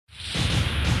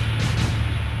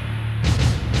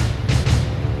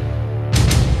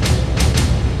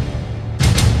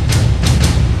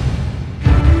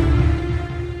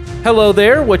Hello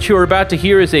there. What you are about to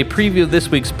hear is a preview of this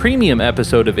week's premium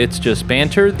episode of It's Just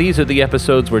Banter. These are the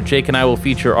episodes where Jake and I will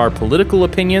feature our political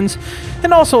opinions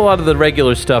and also a lot of the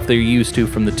regular stuff that you're used to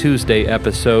from the Tuesday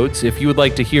episodes. If you would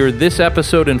like to hear this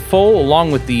episode in full,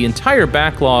 along with the entire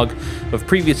backlog of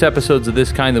previous episodes of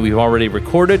this kind that we've already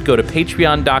recorded, go to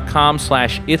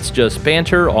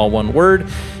patreon.com/itsjustbanter, all one word.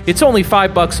 It's only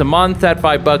 $5 a month. That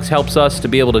 $5 helps us to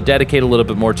be able to dedicate a little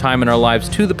bit more time in our lives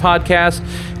to the podcast.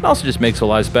 It also just makes our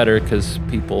lives better because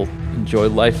people enjoy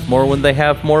life more when they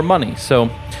have more money.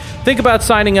 So think about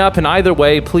signing up, and either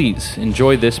way, please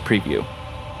enjoy this preview.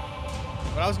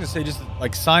 What I was going to say, just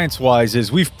like science-wise,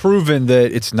 is we've proven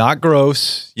that it's not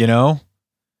gross, you know?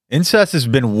 Incest has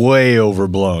been way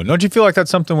overblown. Don't you feel like that's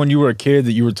something when you were a kid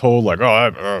that you were told, like,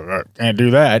 I can't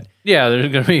do that? Yeah, there's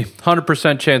going to be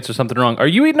 100% chance there's something wrong. Are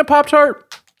you eating a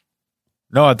Pop-Tart?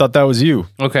 No, I thought that was you.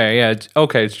 Okay, yeah.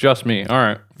 It's just me. All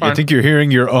right. Fine. I think you're hearing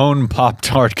your own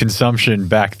Pop-Tart consumption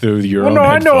back through your own I know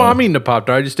headphones. I'm eating a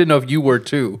Pop-Tart. I just didn't know if you were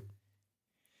too.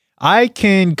 I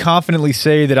can confidently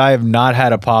say that I have not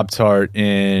had a Pop-Tart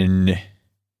in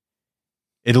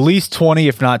at least 20,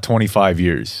 if not 25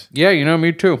 years. Yeah, you know,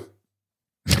 me too.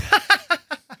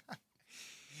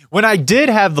 When I did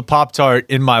have the Pop-Tart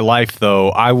in my life, though,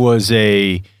 I was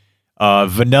a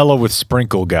vanilla with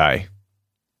sprinkle guy.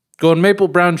 Going maple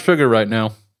brown sugar right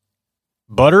now.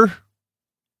 Butter?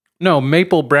 No,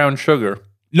 maple brown sugar.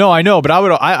 No, I know, but I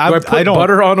would. I put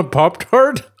butter on a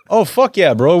Pop-Tart? Oh, fuck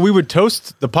yeah, bro. We would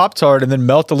toast the Pop-Tart and then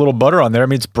melt a little butter on there. I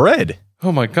mean, it's bread.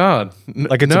 Oh, my God.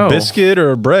 Like it's a biscuit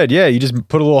or a bread. Yeah, you just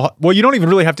put a little... Well, you don't even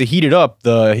really have to heat it up.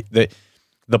 The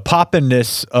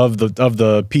poppiness of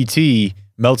the PT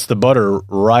melts the butter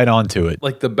right onto it.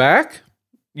 Like the back?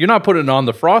 You're not putting it on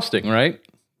the frosting, right?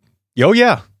 Oh,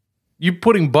 yeah. You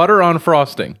putting butter on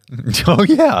frosting. Oh,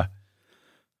 yeah.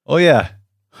 Oh, yeah.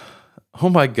 Oh,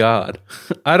 my God.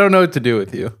 I don't know what to do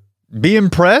with you. Be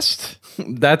impressed?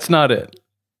 That's not it.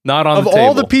 Not on the table. Of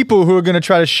all the people who are going to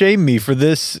try to shame me for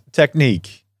this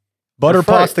technique, butter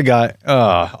pasta guy,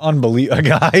 unbelievable. A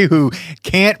guy who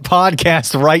can't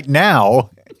podcast right now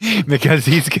because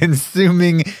he's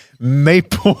consuming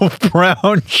maple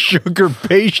brown sugar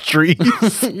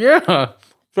pastries. Yeah.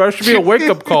 So that should be a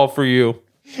wake-up call for you.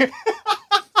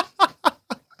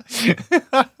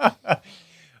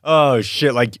 Oh,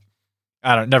 shit. Like,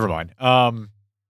 I don't, never mind.